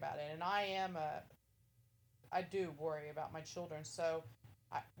even think about it. And I do worry about my children. So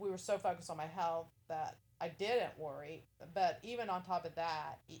we were so focused on my health that I didn't worry. But even on top of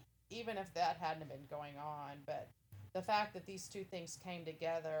that, even if that hadn't been going on, but the fact that these two things came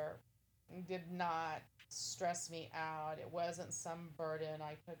together did not stress me out. It wasn't some burden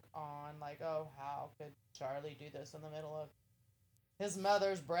I took on, like, oh, how could Charlie do this in the middle of his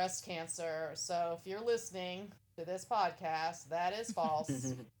mother's breast cancer? So if you're listening to this podcast, that is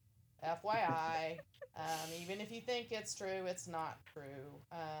false. FYI. Even if you think it's true, it's not true.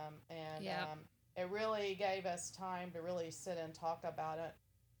 And Yep. it really gave us time to really sit and talk about it.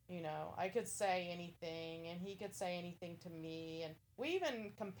 I could say anything, and he could say anything to me, and we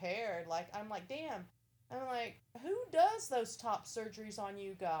even compared. Like, I'm like, damn. I'm like, who does those top surgeries on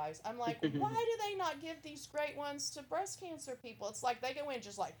you guys? I'm like, why do they not give these great ones to breast cancer people? It's like they go in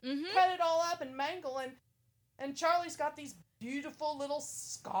just like Mm-hmm. cut it all up and mangle, and Charlie's got these beautiful little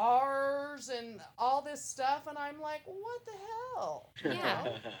scars and all this stuff, and I'm like, what the hell? Yeah.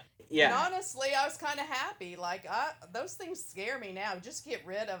 Yeah. And honestly, I was kind of happy. Like, those things scare me now. Just get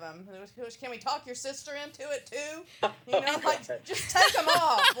rid of them. Can we talk your sister into it too? Like, just take them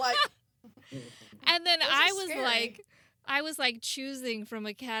off. Like, And then those are I was scary. like, I was like choosing from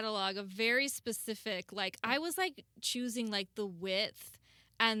a catalog of very specific, like I was like choosing like the width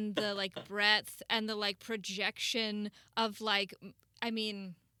and the like breadth and the like projection of like, I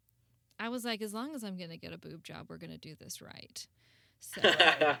mean, I was like, as long as I'm going to get a boob job, we're going to do this right. So,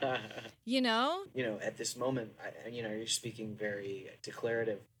 you know? At this moment, you're speaking very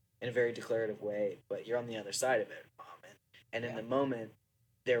declarative in a very declarative way, but you're on the other side of it, Mom. And in Yeah. the moment,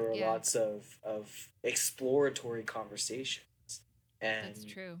 there were Yeah. lots of exploratory conversations, and That's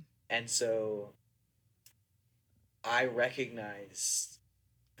true. And so I recognized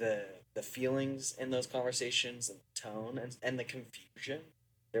the feelings in those conversations and the tone and the confusion.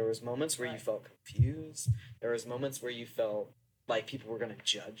 There was moments where you Right. felt confused. There was moments where you felt like people were going to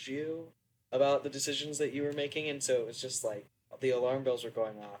judge you about the decisions that you were making, and so it was just like the alarm bells were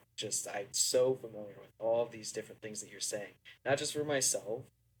going off. Just I'm so familiar with all of these different things that you're saying, not just for myself,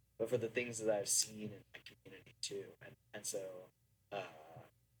 but for the things that I've seen in my community too. And so uh,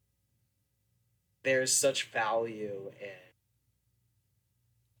 there's such value in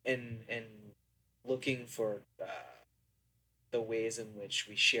looking for the ways in which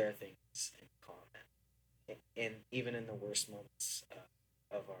we share things in common, and even in the worst moments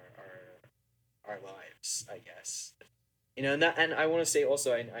of our lives, I guess. And I want to say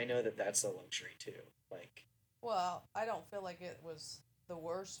also, I know that that's a luxury too. Like, Well, I don't feel like it was the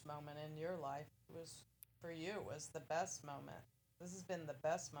worst moment in your life. It was, for you, it was the best moment. This has been the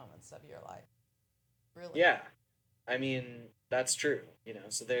best moments of your life. Really. yeah, I mean that's true.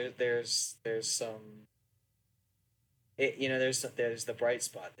 So there's some there's the bright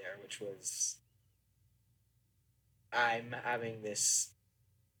spot there, which was I'm having this.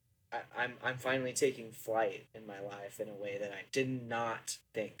 I'm finally taking flight in my life in a way that I did not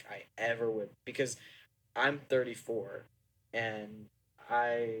think I ever would, because I'm 34, and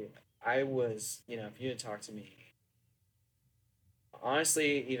I was, if you had talked to me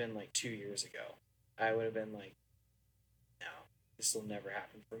honestly even like 2 years ago, I would have been like, no, this will never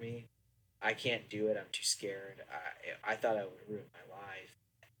happen for me. I can't do it. I'm too scared. I thought I would ruin my life.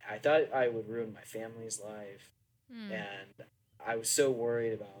 I thought I would ruin my family's life, Hmm. and I was so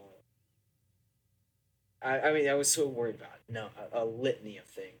worried about. I was so worried about a litany of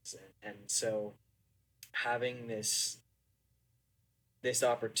things, and so having this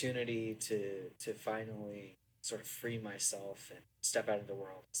opportunity to finally sort of free myself and step out into the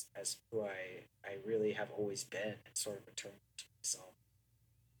world as who I really have always been, and sort of return to myself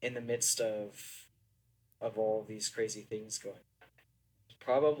in the midst of all these crazy things going on. It's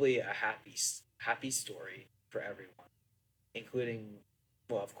probably a happy story for everyone, including,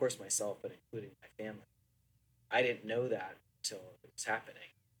 well, of course myself, but including my family. I didn't know that until it was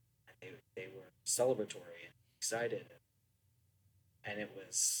happening. And they were celebratory and excited, and it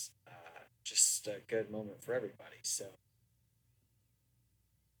was just a good moment for everybody. So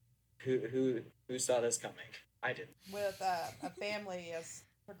who saw this coming? I didn't. With a family as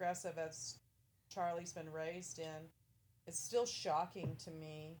progressive as Charlie's been raised in, it's still shocking to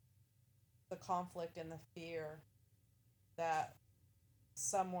me the conflict and the fear that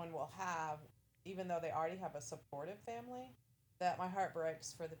someone will have, even though they already have a supportive family, that my heart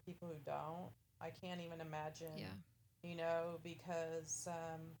breaks for the people who don't. I can't even imagine, Yeah. because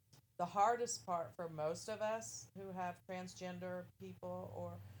the hardest part for most of us who have transgender people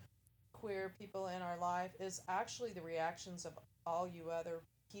or queer people in our life is actually the reactions of all you other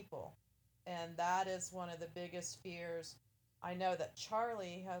people. And that is one of the biggest fears I know that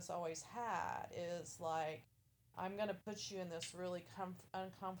Charlie has always had is like, I'm going to put you in this really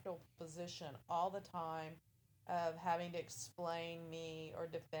uncomfortable position all the time of having to explain me or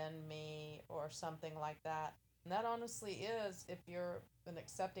defend me or something like that. And that honestly is, if you're an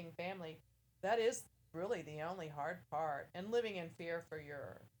accepting family, that is really the only hard part. And living in fear for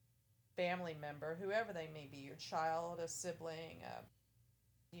your family member, whoever they may be, your child, a sibling,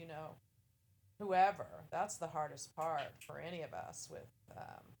 you know, whoever. That's the hardest part for any of us with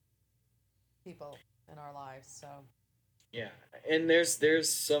people in our lives. So Yeah, and there's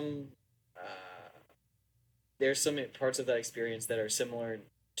some parts of that experience that are similar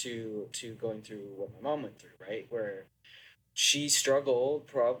to going through what my mom went through, right? Where she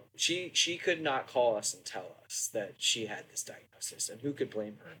struggled. She could not call us and tell us that she had this diagnosis, and who could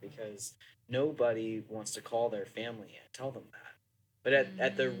blame her? Because nobody wants to call their family and tell them that. But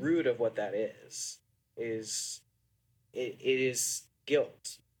at the Mm. root of what that is it is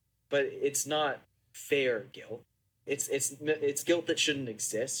guilt, but it's not fair guilt. It's guilt that shouldn't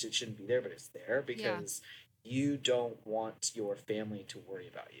exist. It shouldn't be there, but it's there Yeah. because you don't want your family to worry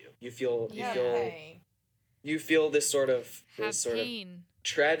about you. You feel you you have Yeah. feel pain. you feel this Have sort of pain.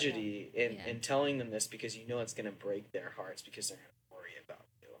 tragedy Yeah. in telling them this because you know it's going to break their hearts because they're going to worry about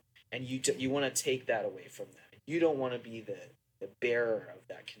you, and you want to take that away from them. You don't want to be the bearer of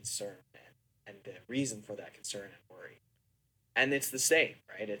that concern and the reason for that concern and worry. And it's the same,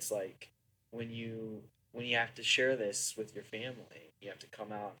 right? It's like when you have to share this with your family, you have to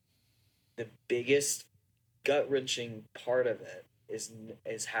come out. The biggest gut wrenching part of it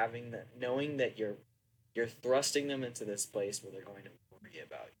is having that, knowing that you're thrusting them into this place where they're going to worry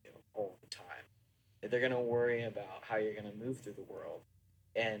about you all the time. That they're going to worry about how you're going to move through the world,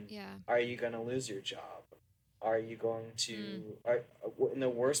 and Yeah. are you going to lose your job? Are you going to Mm. are in the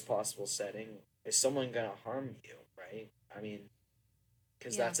worst possible setting? Is someone going to harm you? Right? I mean,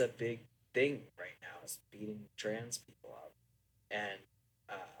 because Yeah. that's a big thing right now is beating trans people up, and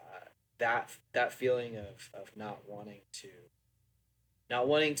that feeling of not wanting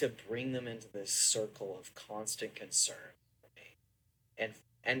to bring them into this circle of constant concern for me, and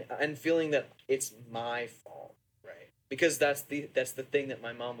and feeling that it's my fault, right? Because that's the thing that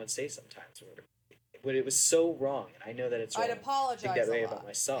my mom would say sometimes, where when it was so wrong, and I know that it's wrong. I'd I think apologize that a way about lot.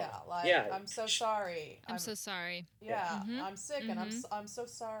 myself. Yeah, like Yeah, I'm so sorry. I'm so sorry. yeah, Mhm. I'm sick and Mhm. I'm so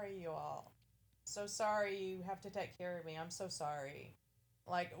sorry you all. So sorry you have to take care of me. I'm so sorry.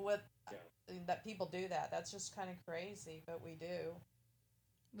 Like what yeah. that people do that. That's just kind of crazy, but we do.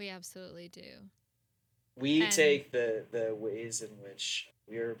 We absolutely do. We And take the ways in which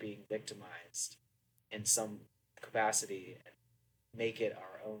we're being victimized in some capacity and make it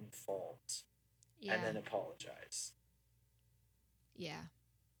our own fault, and yeah. then apologize. Yeah.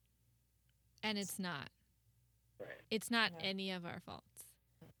 And it's not. Right. It's not No. any of our faults.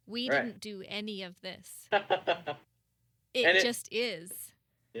 We Right. didn't do any of this. And It it just is.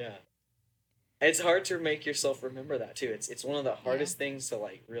 yeah. It's hard to make yourself remember that too. It's one of the Yeah. hardest things to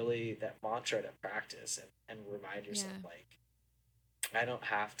like really that mantra to practice and remind yourself Yeah. like I don't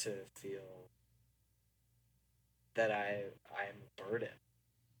have to feel that I'm a burden,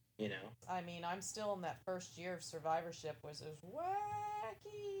 you know? I mean, I'm still in that first year of survivorship was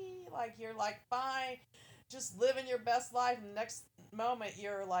wacky. Like you're like fine, just living your best life. And next moment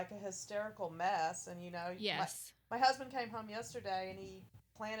you're like a hysterical mess. And you know, Yes. my husband came home yesterday and he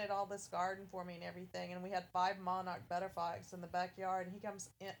planted all this garden for me and everything. And we had 5 monarch butterflies in the backyard. And he comes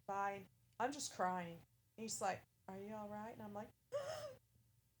by and I'm just crying. He's like, "Are you all right?" And I'm like,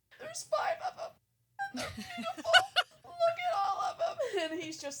 "There's 5 of them. And they're beautiful. Look at all of them." And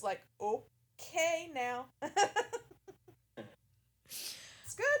he's just like, "Okay, now."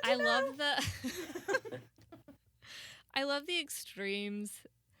 It's good to I know. love the I love the extremes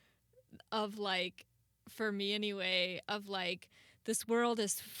of like, for me anyway, of like, this world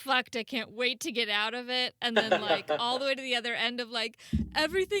is fucked. I can't wait to get out of it. And then like all the way to the other end of like,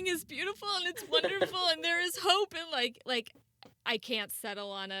 everything is beautiful and it's wonderful and there is hope, and like I can't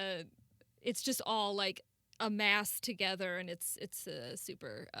settle on it's just all like a mass together, and it's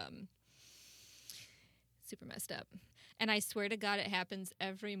super super messed up. And I swear to God, it happens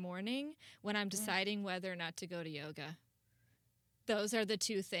every morning when I'm deciding whether or not to go to yoga. Those are the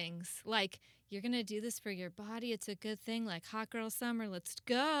two things. Like, you're going to do this for your body. It's a good thing. Like, hot girl summer, let's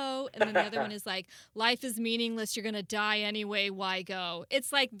go. And then the other one is like, life is meaningless. You're going to die anyway. Why go?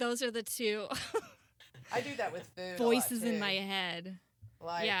 It's like, those are the two I do that with food. voices a lot in too. my head.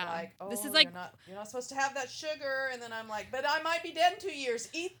 Like, oh, This is like, you're not supposed to have that sugar, and then I'm like, but I might be dead in 2 years.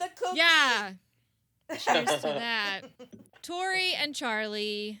 Eat the cookie. yeah. Cheers to that. Tori and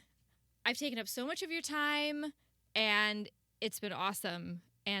Charlie, I've taken up so much of your time, and it's been awesome.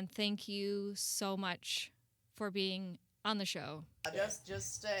 And thank you so much for being on the show.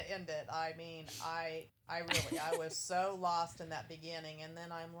 Just to end it, I mean, I was so lost in that beginning, and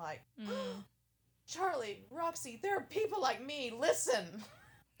then I'm like, Charlie, Roxy, there are people like me. Listen.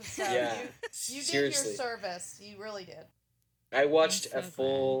 So you did your service. You really did. I watched a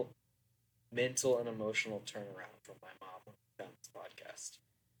full mental and emotional turnaround from my mom when we found this podcast.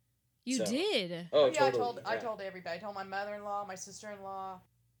 You did? Oh, yeah, totally. I told everybody. I told my mother-in-law, my sister-in-law.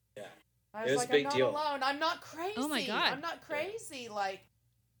 Yeah. I was It was like, a big I'm not deal. alone. I'm not crazy. Oh my God. I'm not crazy. Like,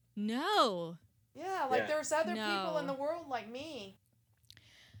 No. yeah, like there's other people No. in the world like me.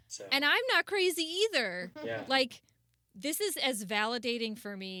 So, And I'm not crazy either. yeah. Like, this is as validating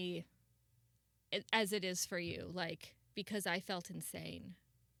for me as it is for you, like, because I felt insane.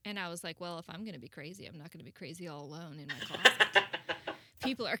 And I was like, well, if I'm going to be crazy, I'm not going to be crazy all alone in my closet.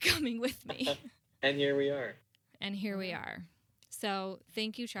 People are coming with me. And here we are. And here we are. So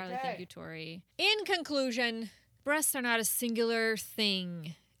thank you, Charlie. Okay. Thank you, Tori. In conclusion, breasts are not a singular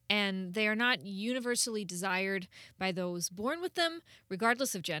thing, and they are not universally desired by those born with them,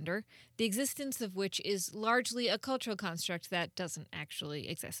 regardless of gender, the existence of which is largely a cultural construct that doesn't actually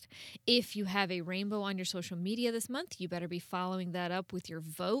exist. If you have a rainbow on your social media this month, you better be following that up with your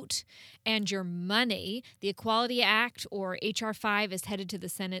vote and your money. The Equality Act, or H.R. 5, is headed to the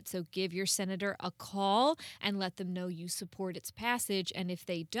Senate, so give your senator a call and let them know you support its passage. And if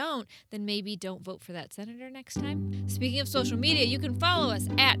they don't, then maybe don't vote for that senator next time. Speaking of social media, you can follow us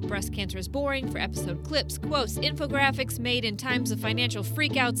at Breast Cancer is Boring for episode clips, quotes, infographics made in times of financial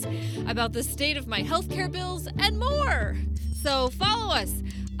freakouts about the state of my healthcare bills, and more. So follow us.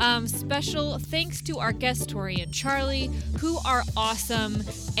 Special thanks to our guests, Tori and Charlie, who are awesome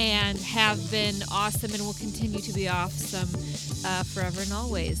and have been awesome and will continue to be awesome forever and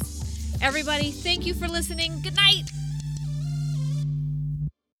always. Everybody, thank you for listening. Good night.